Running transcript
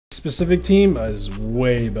specific team is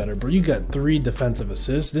way better, bro. You got 3 defensive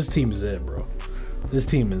assists. This team is it, bro. This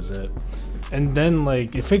team is it. And then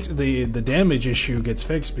like it fixed the damage issue gets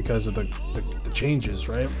fixed because of the changes,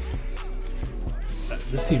 right?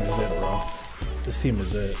 This team is it, bro. This team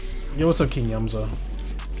is it. Yo, what's up, King Yamza?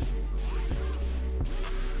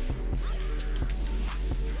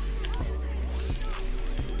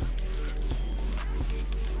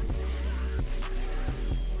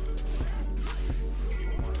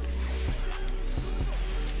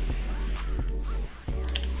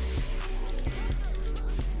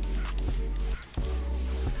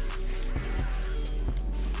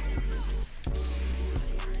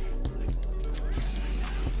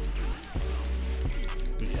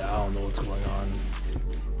 I don't know what's going on.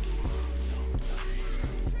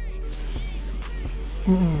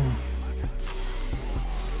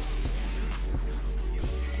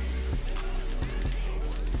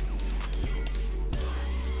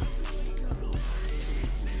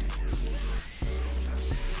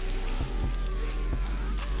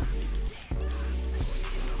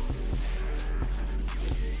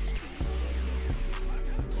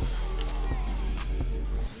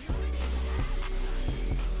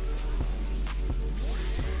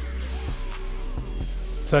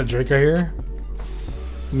 Is that Drake right here?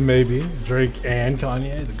 Maybe. Drake and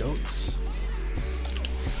Kanye, the GOATs.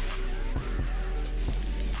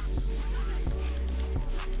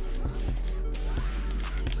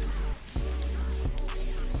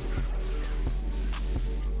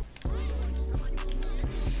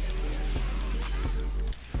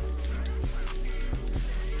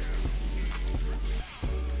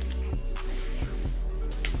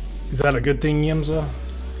 Is that a good thing, Yimza?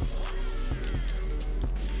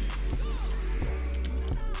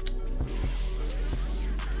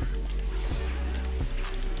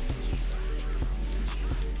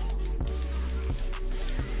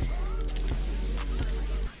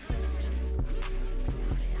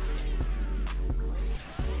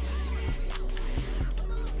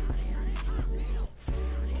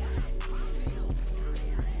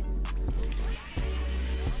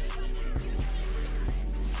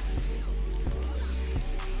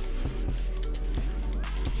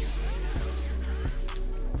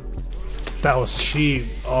 That was cheap.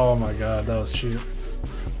 Oh my god, that was cheap.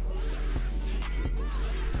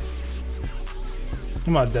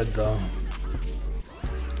 I'm not dead though.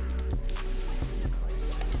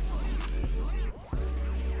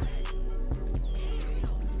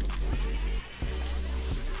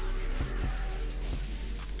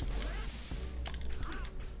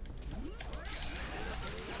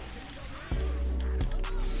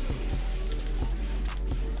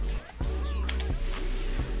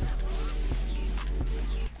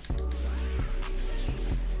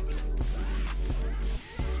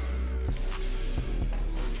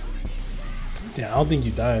 Yeah, I don't think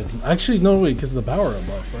you died. Actually, no, wait, because of the power up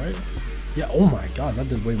buff, right? Yeah, oh my god, that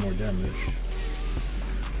did way more damage.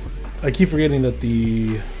 I keep forgetting that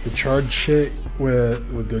the charge shit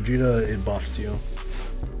with Gogeta, it buffs you.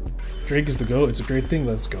 Drake is the GOAT, it's a great thing,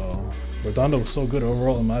 let's go. Redondo was so good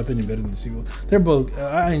overall, in my opinion, better than the sequel. They're both,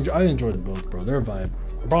 I enjoy them both, bro. They're a vibe.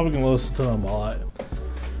 I'm probably gonna listen to them a lot.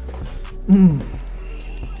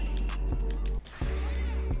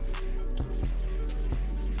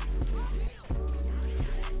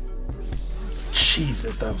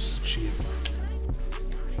 Jesus, that was cheap.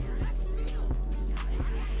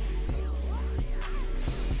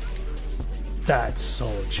 That's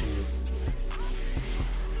so cheap.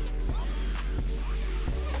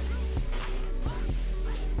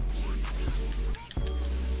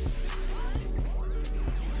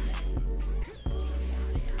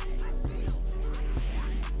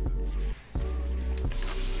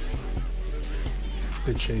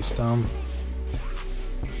 Good chase down.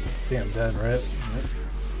 Damn, dead, right? Yep.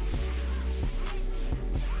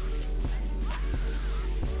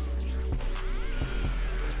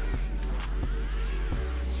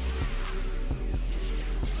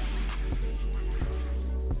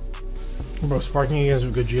 Bro, sparking against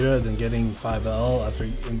Gogeta, then getting 5L after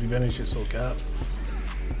MP Vanish is so cap.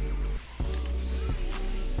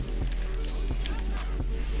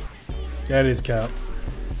 Yeah, it is cap.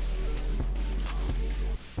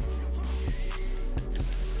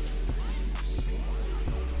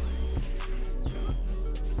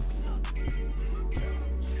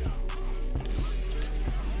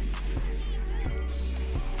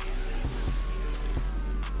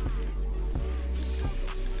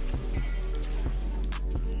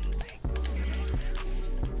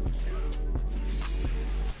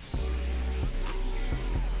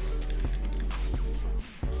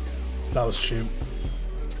 That was cheap.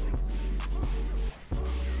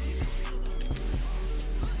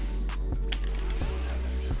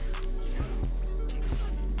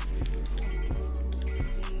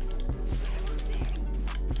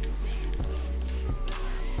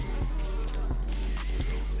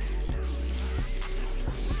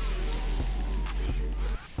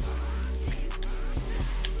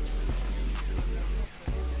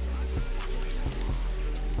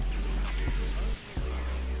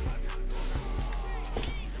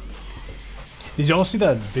 Did y'all see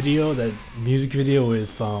that video, that music video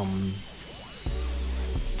with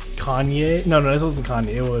Kanye? No, this wasn't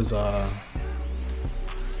Kanye. It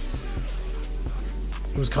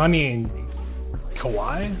was Kanye and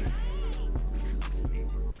Kawhi.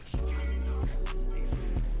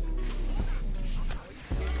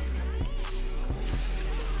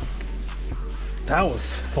 That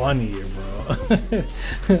was funny, bro.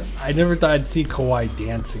 I never thought I'd see Kawhi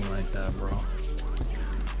dancing like that, bro.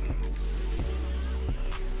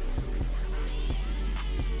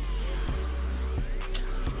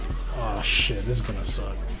 Oh shit, this is gonna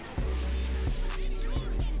suck.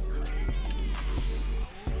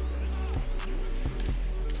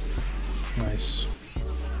 Nice.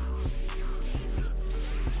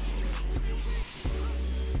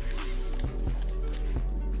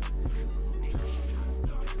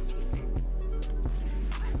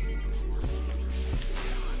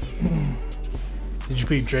 Did you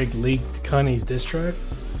peep Drake leaked Kanye's diss track?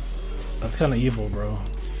 That's kind of evil, bro.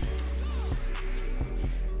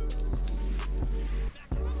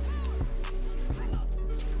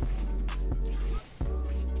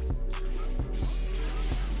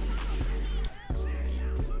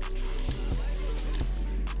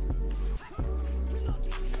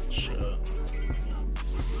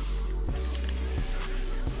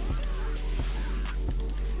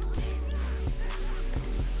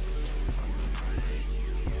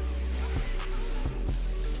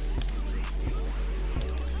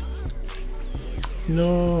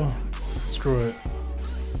 No, screw it.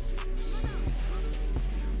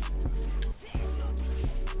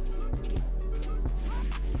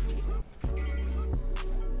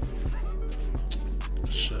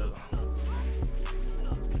 Shit.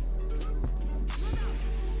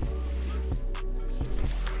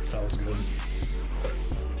 That was good.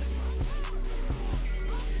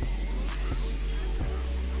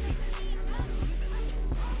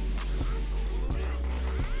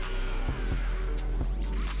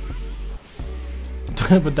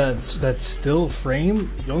 But that still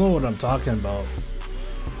frame, you'll know what I'm talking about.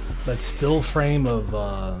 That still frame of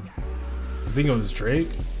I think it was Drake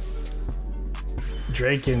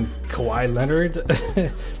and Kawhi Leonard.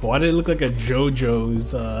 Why did it look like a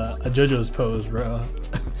JoJo's pose, bro?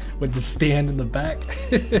 With the stand in the back.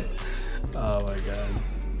 Oh my god.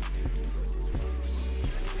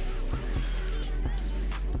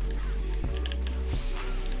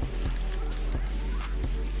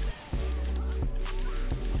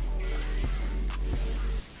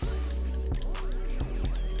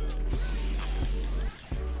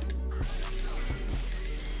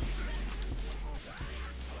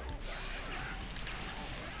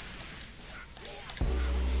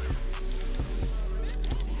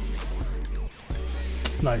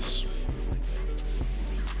 Nice.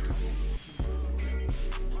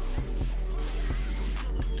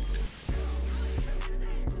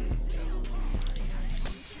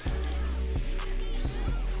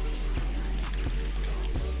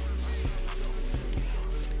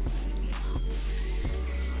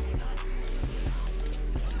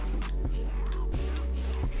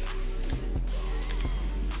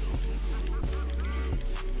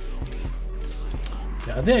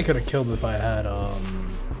 Yeah, I think I could have killed if I had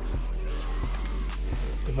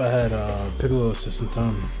Piccolo assistant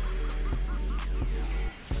time.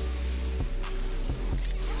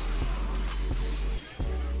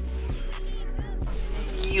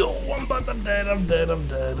 Yo, I'm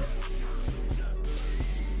dead.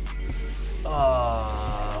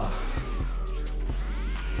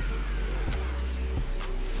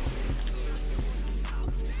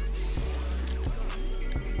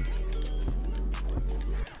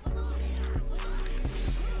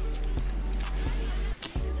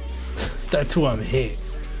 That's who I'm hit.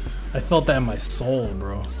 I felt that in my soul,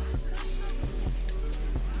 bro.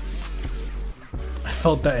 I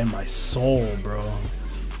felt that in my soul, bro.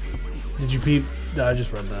 Did you peep? I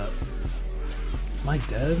just read that. Am I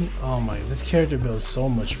dead? Oh my, this character build is so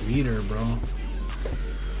much meter, bro.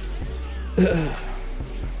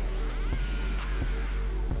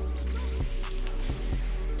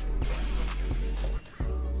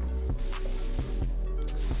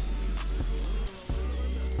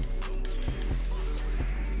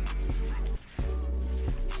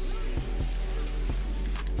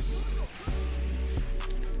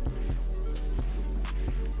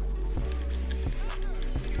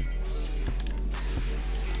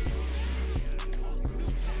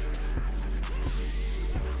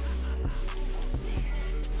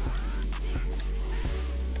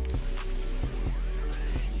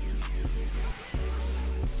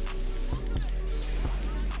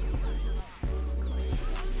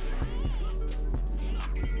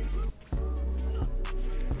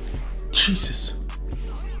 Jesus.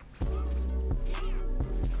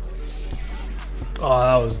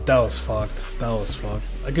 Oh, that was fucked. That was fucked.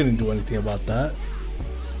 I couldn't do anything about that.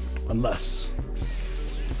 Unless.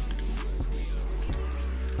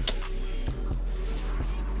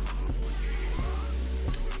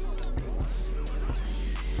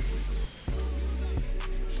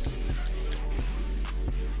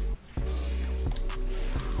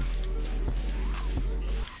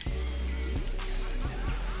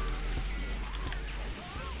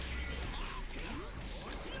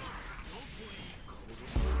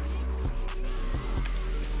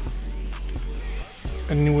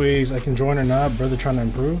 Anyways, I can join or not, brother trying to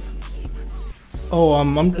improve. Oh,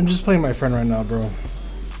 I'm just playing my friend right now, bro.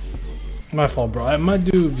 My fault, bro. I might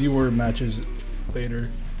do viewer matches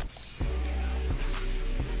later.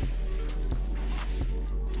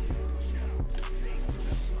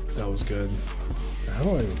 That was good. How do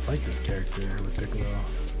I even fight this character with Piccolo?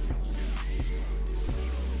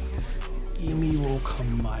 Imi wo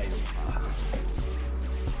kamae.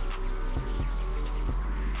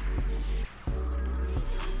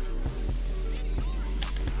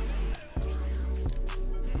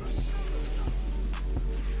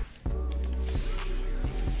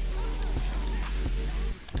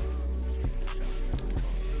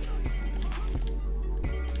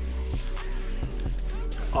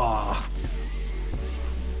 Ah.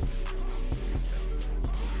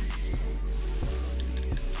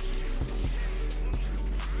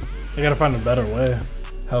 I gotta find a better way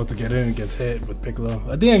how to get in and gets hit with Piccolo.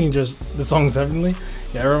 I think I can just, the song's heavenly.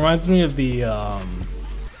 Yeah, it reminds me of the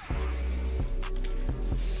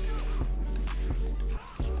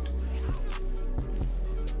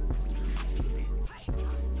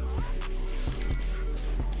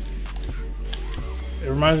it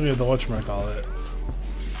reminds me of the whatchamacallit.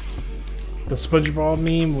 The SpongeBob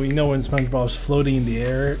meme. We know when SpongeBob's floating in the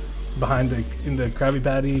air behind in the Krabby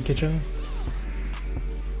Patty kitchen.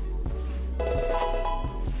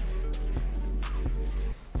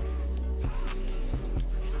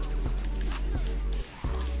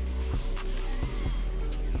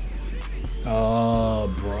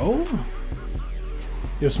 Bro?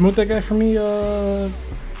 Yo, smooth that guy for me,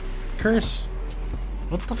 Curse.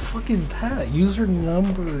 What the fuck is that? User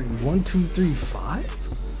number 1235?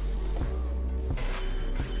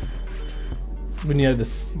 When you had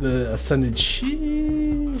the ascended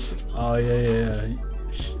sheesh. Oh yeah.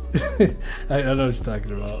 I know what you're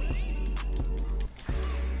talking about.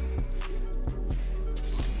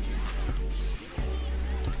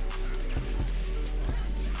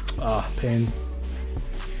 Ah, pain.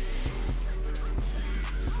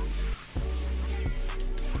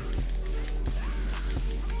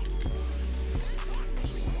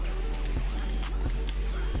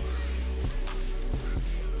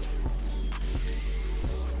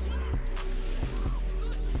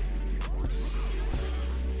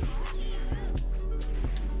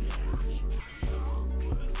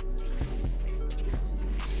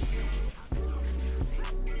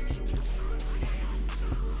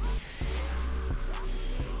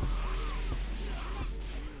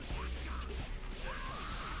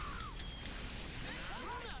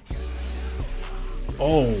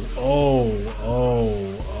 Oh.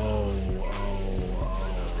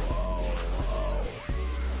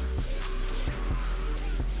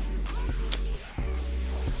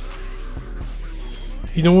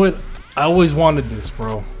 You know what? I always wanted this,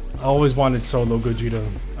 bro. I always wanted Solo Gogeta.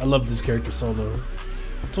 I love this character Solo.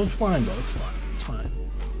 So it's fine, bro. It's fine. It's fine.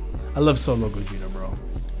 I love Solo Gogeta, bro.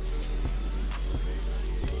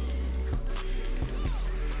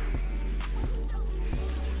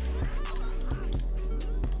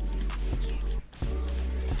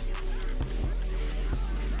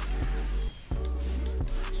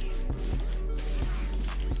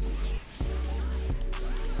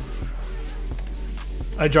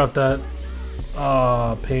 I dropped that.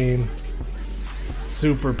 Ah, pain.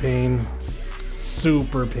 Super pain.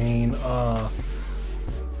 Super pain.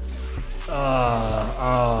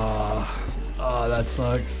 That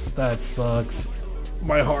sucks. That sucks.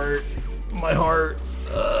 My heart. My heart.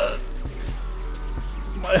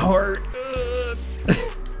 My heart.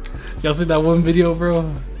 Y'all see that one video,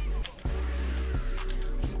 bro?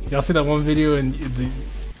 Y'all see that one video and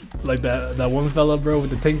like that one fella, bro,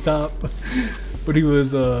 with the tank top? But he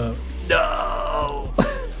was no.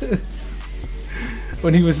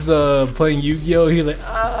 When he was playing Yu-Gi-Oh, he was like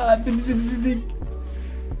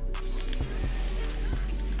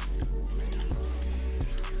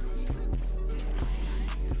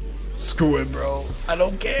screw it, bro. I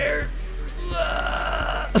don't care.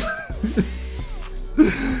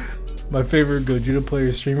 My favorite Gogeta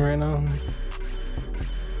player streamer right now.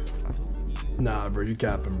 Nah, bro, you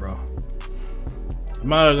capping, bro. I'm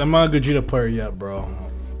not a Gogeta player yet, bro.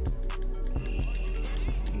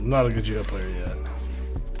 I'm not a Gogeta player yet.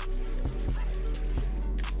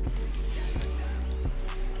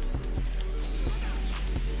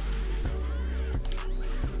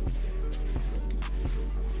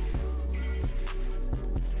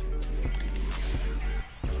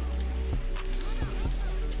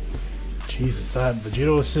 Jesus, that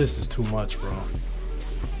Vegito assist is too much, bro.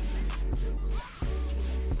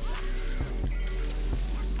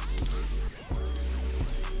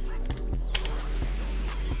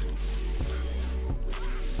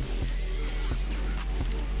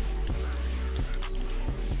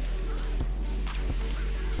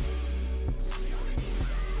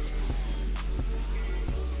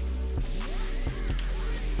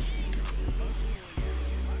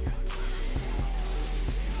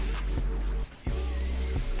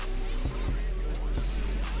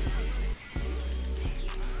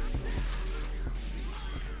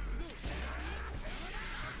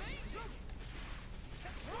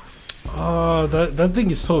 Oh, that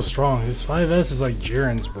thing is so strong. His 5S is like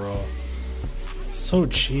Jiren's, bro. So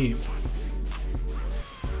cheap.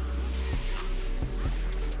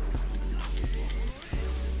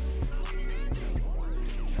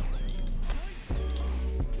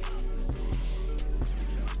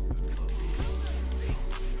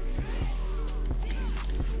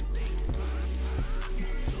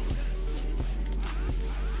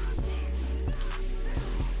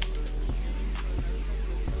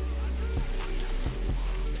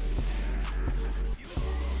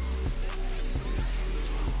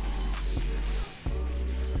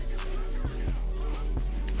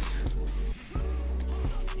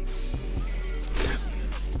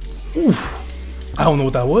 Oof. I don't know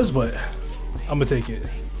what that was, but I'm gonna take it.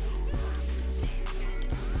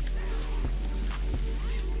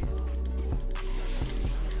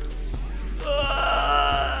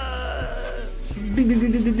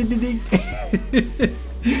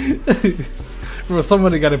 Bro,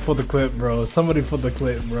 somebody gotta pull the clip, bro. Somebody pull the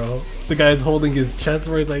clip, bro. The guy's holding his chest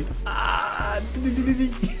where he's like, ah.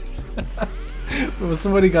 Bro,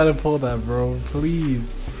 somebody gotta pull that, bro.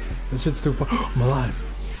 Please. This shit's too far. I'm alive.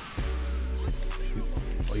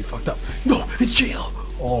 Oh, you fucked up. No, it's jail.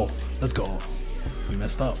 Oh, let's go. We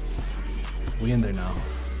messed up. We in there now.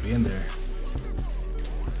 We in there.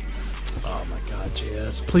 Oh my god,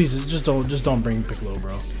 JS. Please, just don't bring Piccolo,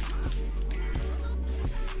 bro.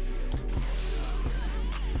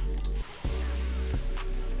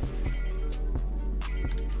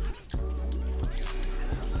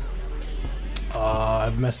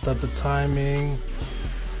 I've messed up the timing.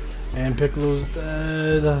 And Piccolo's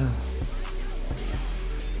dead.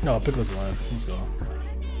 No, Piccolo's alive. Let's go.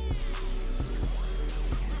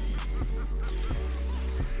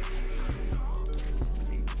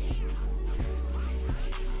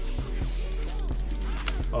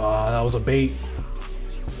 That was a bait.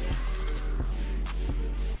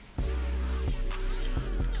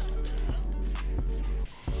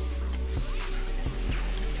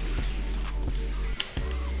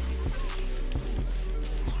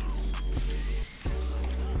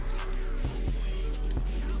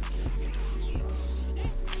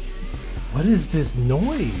 What is this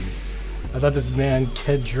noise? I thought this man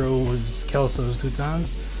Kedro was Kelso's 2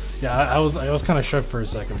 times. Yeah, I was kind of shook for a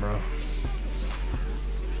second, bro.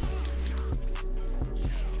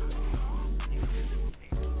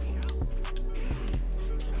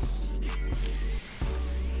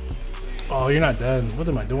 Oh, you're not dead. What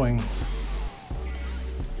am I doing?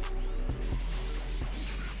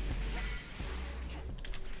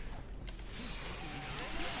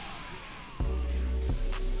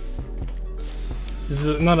 This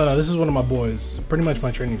is no. This is one of my boys. Pretty much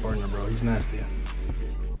my training partner, bro. He's nasty.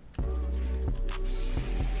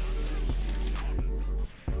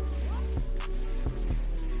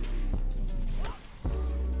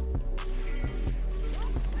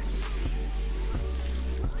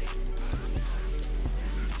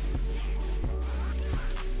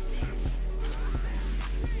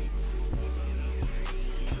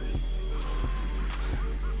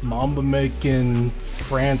 Mamba making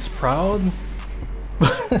France proud?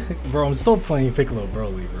 Bro, I'm still playing Piccolo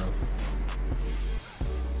Broly, bro.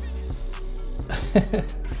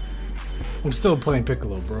 I'm still playing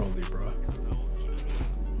Piccolo Broly, bro.